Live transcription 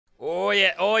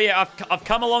oh yeah, I've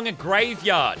come along a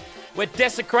graveyard. We're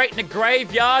desecrating a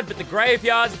graveyard, but the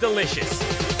graveyard's delicious.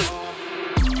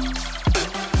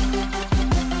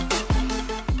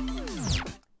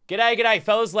 G'day,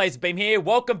 fellas. Laserbeam here.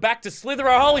 Welcome back to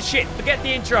Slithero. Holy shit, forget the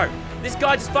intro. This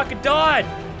guy just fucking died.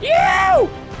 Ew!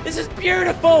 This is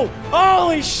beautiful.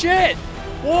 Holy shit.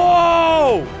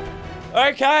 Whoa!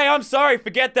 Okay, I'm sorry.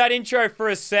 Forget that intro for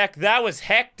a sec. That was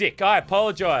hectic. I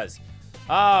apologize.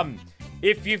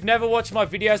 If you've never watched my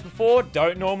videos before,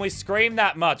 don't normally scream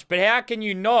that much. But how can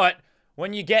you not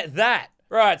when you get that?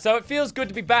 Right, so it feels good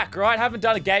to be back, right? Haven't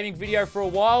done a gaming video for a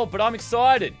while, but I'm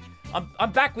excited.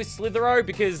 I'm back with Slithero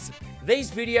because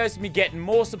these videos have been getting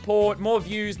more support, more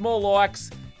views, more likes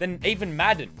than even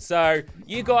Madden. So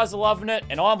you guys are loving it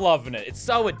and I'm loving it. It's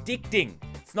so addicting.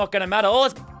 It's not gonna matter. Oh,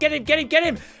 let's get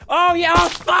him. Oh yeah, oh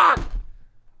fuck!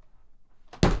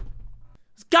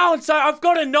 It's going so, I've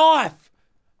got a knife.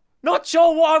 Not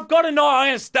sure what, I've got a knife. I'm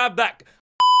gonna stab that.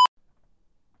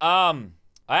 I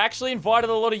actually invited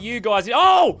a lot of you guys in.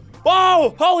 Oh!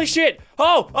 Oh! Holy shit!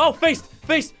 Oh,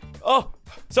 feast! Oh!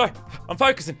 Sorry, I'm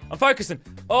focusing.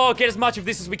 Oh, get as much of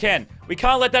this as we can. We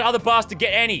can't let that other bastard get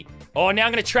any. Oh, now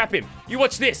I'm gonna trap him. You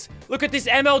watch this. Look at this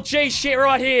MLG shit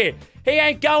right here. He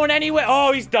ain't going anywhere.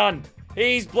 Oh, he's done.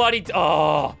 He's bloody...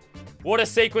 Oh, what a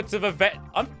sequence of events.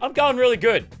 I'm going really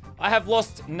good. I have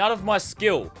lost none of my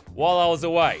skill while I was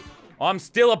away. I'm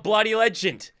still a bloody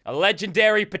legend. A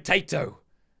legendary potato.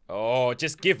 Oh,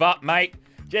 just give up, mate.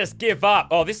 Just give up.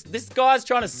 Oh, this guy's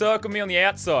trying to circle me on the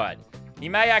outside. He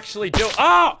may actually do-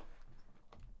 Oh!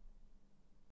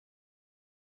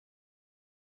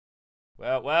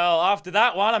 Well, after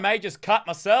that one, I may just cut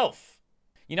myself.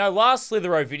 You know, last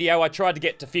Slithero video, I tried to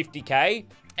get to 50k,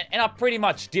 and I pretty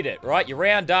much did it, right? You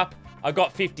round up, I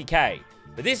got 50k.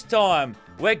 But this time,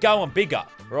 we're going bigger,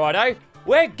 righto?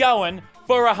 We're going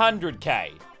for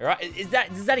 100k, right?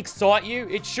 Does that excite you?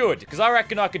 It should, because I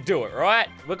reckon I could do it, right?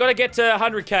 We've got to get to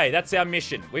 100k, that's our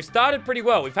mission. We've started pretty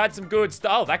well, we've had some good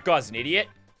stuff. Oh, that guy's an idiot.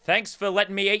 Thanks for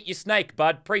letting me eat your snake,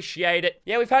 bud, appreciate it.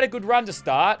 Yeah, we've had a good run to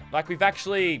start. Like, we've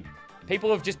actually,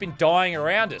 people have just been dying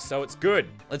around us, so it's good.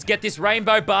 Let's get this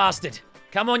rainbow bastard.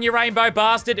 Come on, you rainbow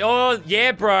bastard. Oh,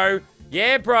 yeah, bro.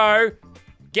 Yeah, bro.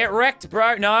 Get wrecked,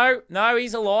 bro. No,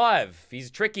 he's alive.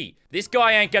 He's tricky. This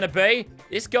guy ain't gonna be.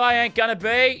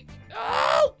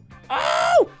 Oh!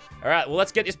 All right, well,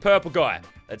 let's get this purple guy.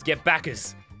 Let's get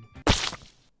backers.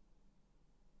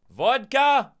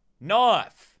 Vodka,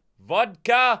 knife.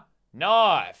 Vodka,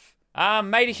 knife.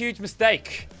 Made a huge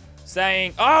mistake.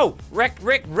 Saying, oh, wrecked.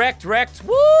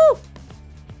 Woo!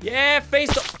 Yeah,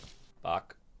 feast.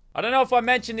 Fuck. I don't know if I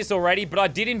mentioned this already, but I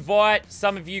did invite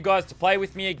some of you guys to play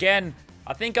with me again.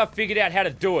 I think I figured out how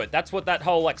to do it. That's what that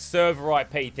whole, like, server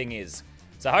IP thing is.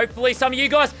 So hopefully some of you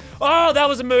guys... Oh, that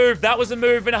was a move. That was a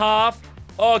move and a half.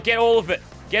 Oh, get all of it.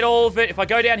 Get all of it. If I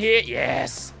go down here,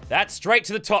 yes. That's straight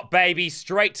to the top, baby.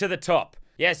 Straight to the top.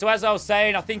 Yeah, so as I was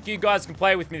saying, I think you guys can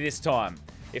play with me this time.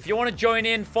 If you want to join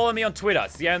in, follow me on Twitter.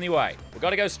 It's the only way. We've got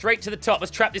to go straight to the top.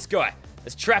 Let's trap this guy.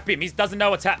 Let's trap him. He doesn't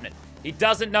know what's happening. He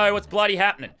doesn't know what's bloody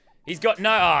happening. He's got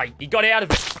no... Oh, he got out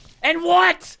of it. And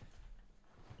what?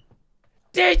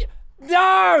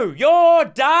 No! You're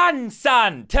done,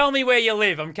 son! Tell me where you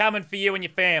live. I'm coming for you and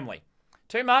your family.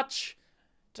 Too much.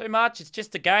 It's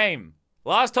just a game.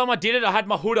 Last time I did it, I had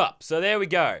my hood up. So there we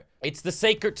go. It's the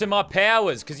secret to my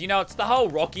powers. Because, you know, it's the whole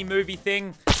Rocky movie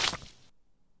thing.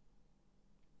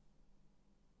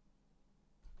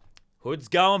 Hood's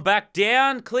going back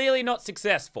down. Clearly not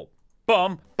successful.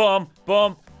 Boom.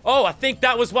 Oh, I think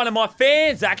that was one of my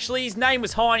fans, actually. His name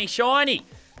was Hiney Shiny.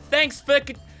 Thanks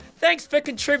for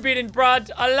contributing,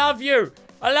 brud. I love you.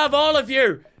 I love all of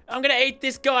you. I'm gonna eat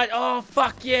this guy. Oh,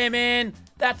 fuck yeah, man.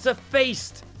 That's a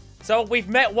feast. So we've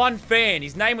met one fan.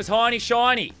 His name was Hiney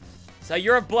Shiny. So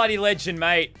you're a bloody legend,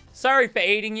 mate. Sorry for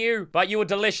eating you, but you were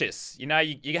delicious. You know,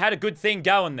 you had a good thing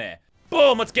going there.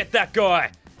 Boom, let's get that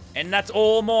guy. And that's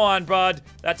all mine, bud.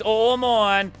 That's all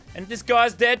mine. And this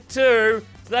guy's dead too.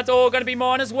 So that's all gonna be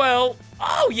mine as well.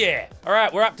 Oh, yeah. All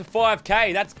right, we're up to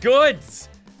 5k. That's good. This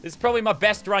is probably my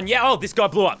best run. Yeah, oh, this guy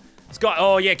blew up. This guy,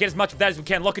 oh yeah, get as much of that as we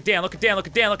can. Lock it down.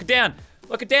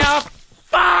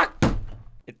 Fuck!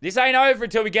 This ain't over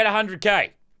until we get 100k.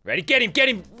 Ready? Get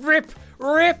him. Rip,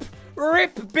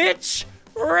 bitch.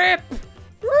 Rip.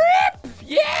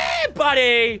 Yeah,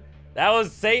 buddy. That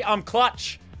was, see, I'm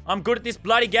clutch. I'm good at this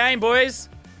bloody game, boys.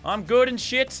 I'm good and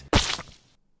shit.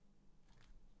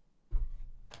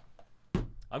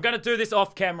 I'm gonna do this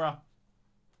off camera.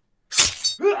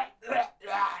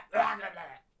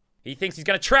 He thinks he's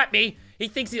gonna trap me. He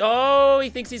thinks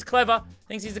he's clever.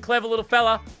 Thinks he's a clever little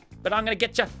fella. But I'm gonna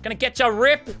get ya.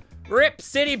 Rip. Rip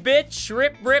city, bitch.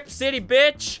 Rip, rip city,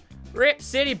 bitch. Rip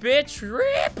city, bitch.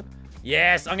 Rip.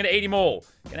 Yes, I'm gonna eat him all.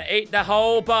 Gonna eat the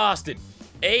whole bastard.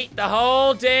 Eat the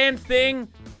whole damn thing.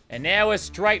 And now we're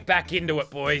straight back into it,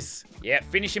 boys. Yeah,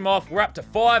 finish him off. We're up to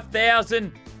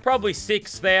 5,000. Probably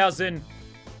 6,000.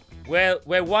 We're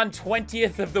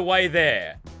 1/20th of the way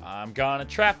there. I'm gonna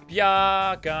trap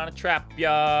ya. Gonna trap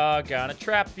ya. Gonna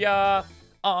trap ya.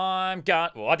 Well,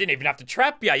 I didn't even have to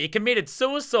trap ya. You committed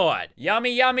suicide.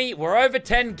 Yummy, yummy. We're over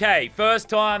 10K. First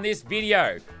time this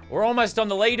video. We're almost on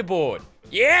the leaderboard.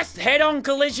 Yes, head-on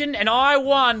collision, and I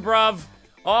won, bruv.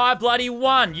 I bloody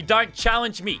won. You don't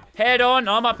challenge me. Head on,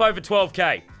 I'm up over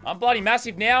 12K. I'm bloody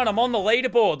massive now, and I'm on the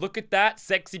leaderboard. Look at that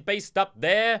sexy beast up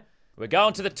there. We're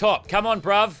going to the top. Come on,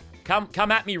 bruv.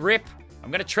 Come at me, Rip.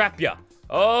 I'm gonna trap ya.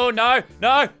 Oh, no,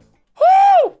 no.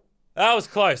 Woo! That was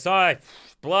close.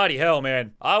 Bloody hell,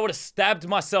 man. I would have stabbed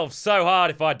myself so hard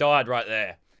if I died right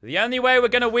there. The only way we're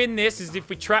gonna win this is if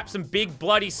we trap some big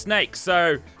bloody snakes,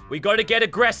 so we gotta get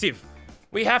aggressive.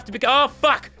 We have to be- oh,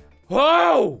 fuck!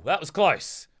 Whoa! That was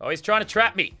close. Oh, he's trying to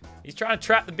trap me. He's trying to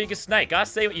trap the biggest snake. I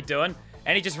see what you're doing.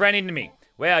 And he just ran into me.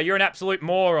 Wow, you're an absolute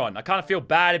moron. I kind of feel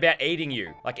bad about eating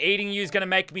you. Like, eating you is gonna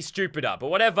make me stupider. But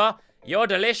whatever. You're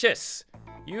delicious.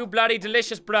 You bloody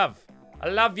delicious, bruv. I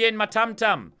love you in my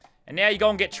tum-tum. And now you're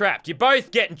gonna get trapped. You're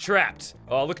both getting trapped.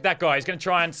 Oh, look at that guy. He's gonna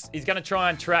try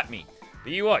and trap me.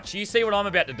 But you watch. You see what I'm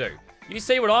about to do. You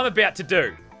see what I'm about to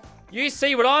do. You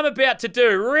see what I'm about to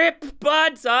do. Rip,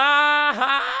 buds.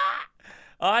 Ah!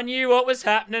 I knew what was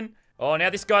happening. Oh, now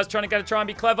this guy's try and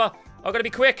be clever. I've got to be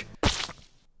quick.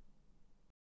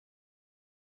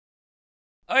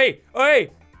 Hey,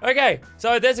 hey. Okay,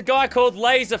 so there's a guy called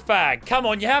Laser Fag. Come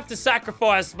on, you have to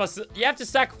sacrifice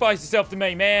yourself to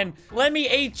me, man. Let me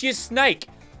eat your snake.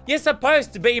 You're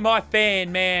supposed to be my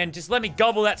fan, man. Just let me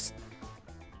gobble that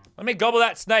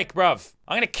snake, bruv.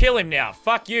 I'm gonna kill him now.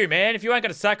 Fuck you, man. If you ain't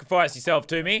gonna sacrifice yourself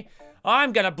to me,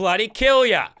 I'm gonna bloody kill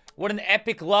ya. What an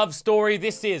epic love story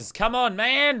this is. Come on,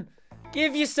 man.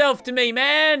 Give yourself to me,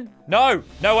 man. No,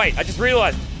 wait. I just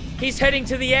realized. He's heading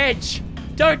to the edge.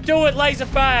 Don't do it, Laser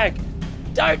Fag.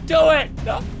 Don't do it.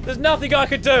 No, there's nothing I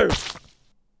could do.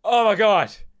 Oh, my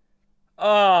God.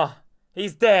 Oh,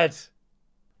 he's dead.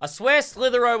 I swear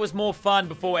Slithero was more fun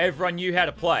before everyone knew how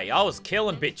to play. I was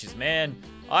killing bitches, man.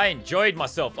 I enjoyed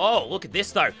myself. Oh, look at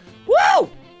this, though. Woo!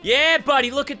 Yeah,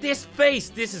 buddy, look at this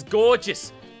feast. This is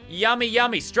gorgeous. Yummy,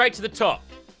 yummy. Straight to the top.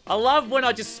 I love when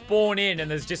I just spawn in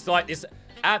and there's just like this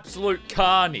absolute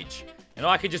carnage. And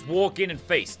I can just walk in and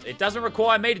feast. It doesn't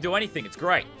require me to do anything. It's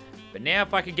great. But now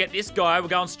if I can get this guy, we're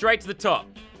going straight to the top.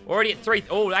 Already at 3.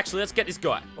 Oh, actually, let's get this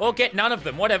guy. Or get none of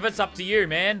them. Whatever. It's up to you,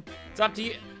 man. It's up to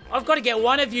you. I've got to get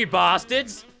one of you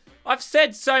bastards. I've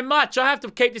said so much. I have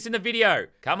to keep this in the video.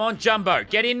 Come on, Jumbo.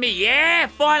 Get in me. Yeah,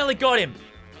 finally got him.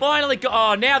 Finally got...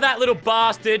 oh, now that little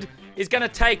bastard is going to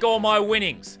take all my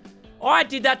winnings. I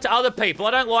did that to other people.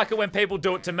 I don't like it when people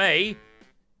do it to me.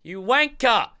 You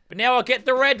wanker. But now I'll get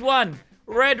the red one.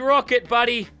 Red rocket,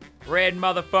 buddy. Red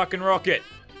motherfucking rocket.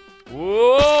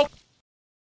 Whoa.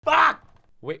 Fuck.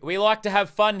 We like to have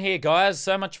fun here, guys.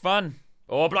 So much fun.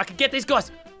 Oh, but I can get these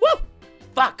guys. Woo.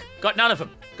 Fuck. Got none of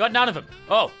them. Got none of them.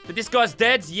 Oh, but this guy's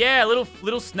dead. Yeah, little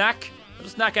snack.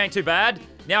 Little snack ain't too bad.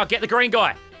 Now I'll get the green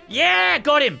guy. Yeah,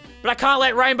 got him. But I can't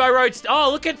let Rainbow Road... oh,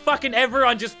 look at fucking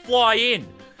everyone just fly in.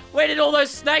 Where did all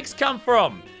those snakes come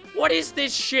from? What is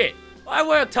this shit? I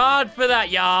worked hard for that,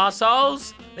 ya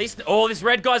assholes. Oh, this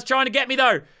red guy's trying to get me,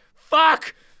 though.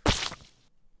 Fuck.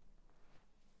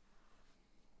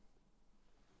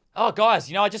 Oh, guys,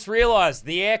 you know, I just realized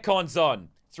the aircon's on.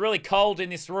 It's really cold in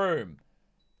this room.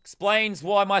 Explains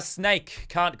why my snake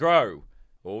can't grow.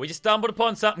 Well, we just stumbled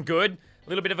upon something good. A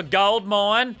little bit of a gold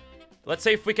mine. Let's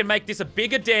see if we can make this a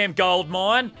bigger damn gold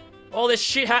mine. Oh, there's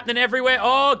shit happening everywhere.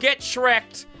 Oh, get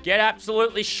Shrek'd. Get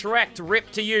absolutely Shrek'd. Rip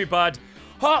to you, bud.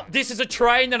 Oh, this is a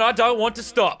train that I don't want to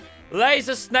stop.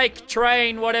 Laser snake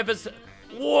train, whatever's...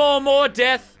 whoa, more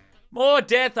death. More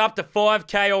death, up to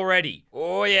 5K already.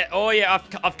 Oh, yeah.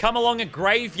 I've come along a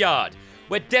graveyard.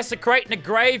 We're desecrating a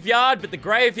graveyard, but the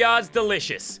graveyard's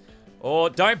delicious. Oh,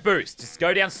 don't boost. Just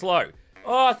go down slow.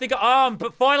 Oh, I think I'm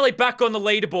finally back on the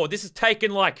leaderboard. This has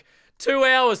taken like 2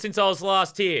 hours since I was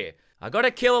last here. I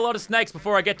gotta kill a lot of snakes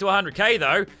before I get to 100K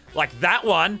though. Like that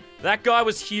one. That guy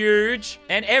was huge.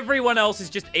 And everyone else is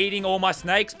just eating all my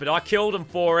snakes, but I killed them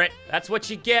for it. That's what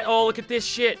you get. Oh, look at this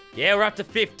shit. Yeah, we're up to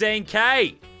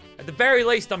 15K. At the very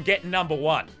least, I'm getting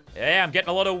 #1. Yeah, I'm getting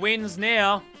a lot of wins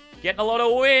now. Getting a lot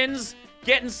of wins.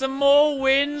 Getting some more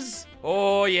wins.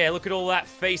 Oh, yeah, look at all that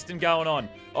feasting going on.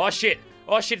 Oh, shit.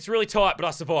 Oh, shit, it's really tight, but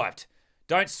I survived.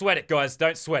 Don't sweat it, guys.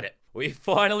 Don't sweat it. We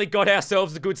finally got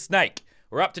ourselves a good snake.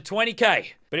 We're up to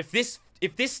 20k. But if this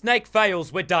snake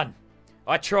fails, we're done.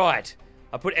 I tried.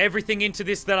 I put everything into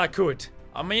this that I could.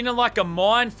 I'm in like a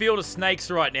minefield of snakes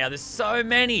right now. There's so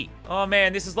many. Oh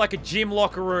man, this is like a gym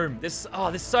locker room. There's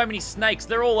so many snakes.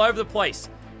 They're all over the place.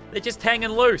 They're just hanging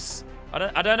loose.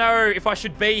 I don't know if I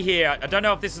should be here. I don't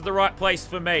know if this is the right place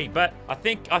for me, but I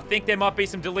think there might be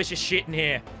some delicious shit in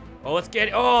here. Oh, let's get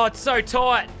it. Oh, it's so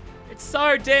tight. It's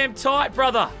so damn tight,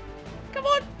 brother. Come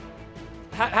on.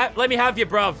 Let me have you,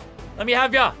 bruv. Let me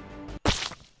have you.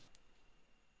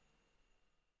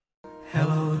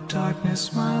 Hello,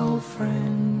 darkness, my old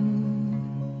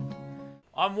friend.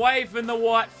 I'm waving the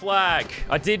white flag.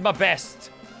 I did my best.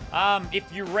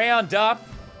 If you round up,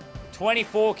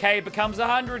 24k becomes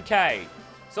 100k.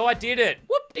 So I did it.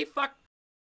 Whoop-de-fuck.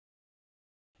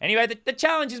 Anyway, the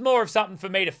challenge is more of something for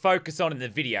me to focus on in the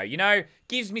video, you know?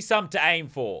 Gives me something to aim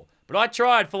for. But I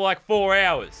tried for like 4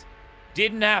 hours.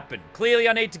 Didn't happen. Clearly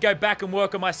I need to go back and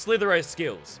work on my Slithero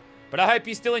skills. But I hope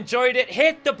you still enjoyed it.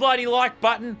 Hit the bloody like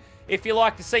button if you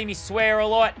like to see me swear a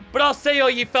lot. But I'll see all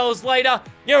you fellas later.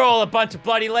 You're all a bunch of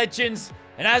bloody legends.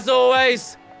 And as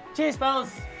always, cheers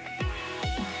fellas.